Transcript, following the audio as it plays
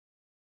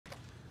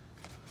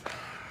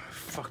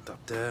fucked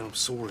up, Dad. I'm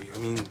sorry. I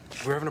mean,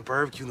 we're having a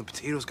barbecue and the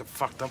potatoes got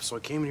fucked up, so I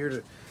came in here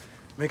to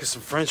make us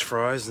some French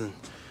fries, and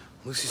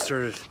Lucy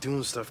started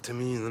doing stuff to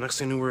me, and the next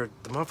thing I knew, we were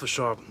at the muffler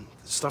shop, and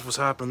stuff was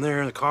happening there,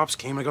 and the cops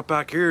came, and I got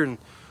back here, and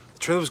the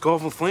trailer was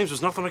golfing with flames.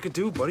 There's nothing I could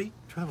do, buddy.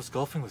 The trailer was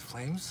golfing with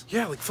flames?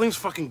 Yeah, like flames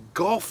fucking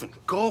golfing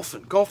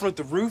out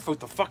the roof,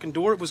 out the fucking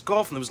door. It was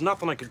golfing. There was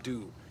nothing I could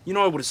do. You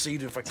know I would have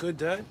saved it if I could,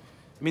 Dad.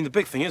 I mean, the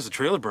big thing is the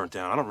trailer burnt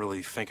down. I don't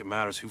really think it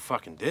matters who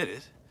fucking did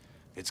it.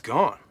 It's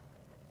gone.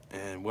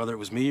 And whether it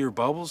was me or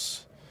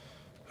Bubbles,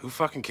 who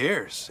fucking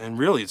cares? And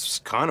really, it's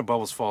kind of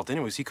Bubbles' fault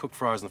anyways. He cooked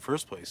fries in the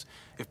first place.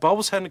 If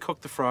Bubbles hadn't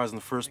cooked the fries in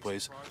the first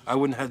place, I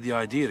wouldn't have had the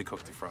idea to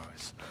cook the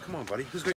fries. Come on, buddy. Who's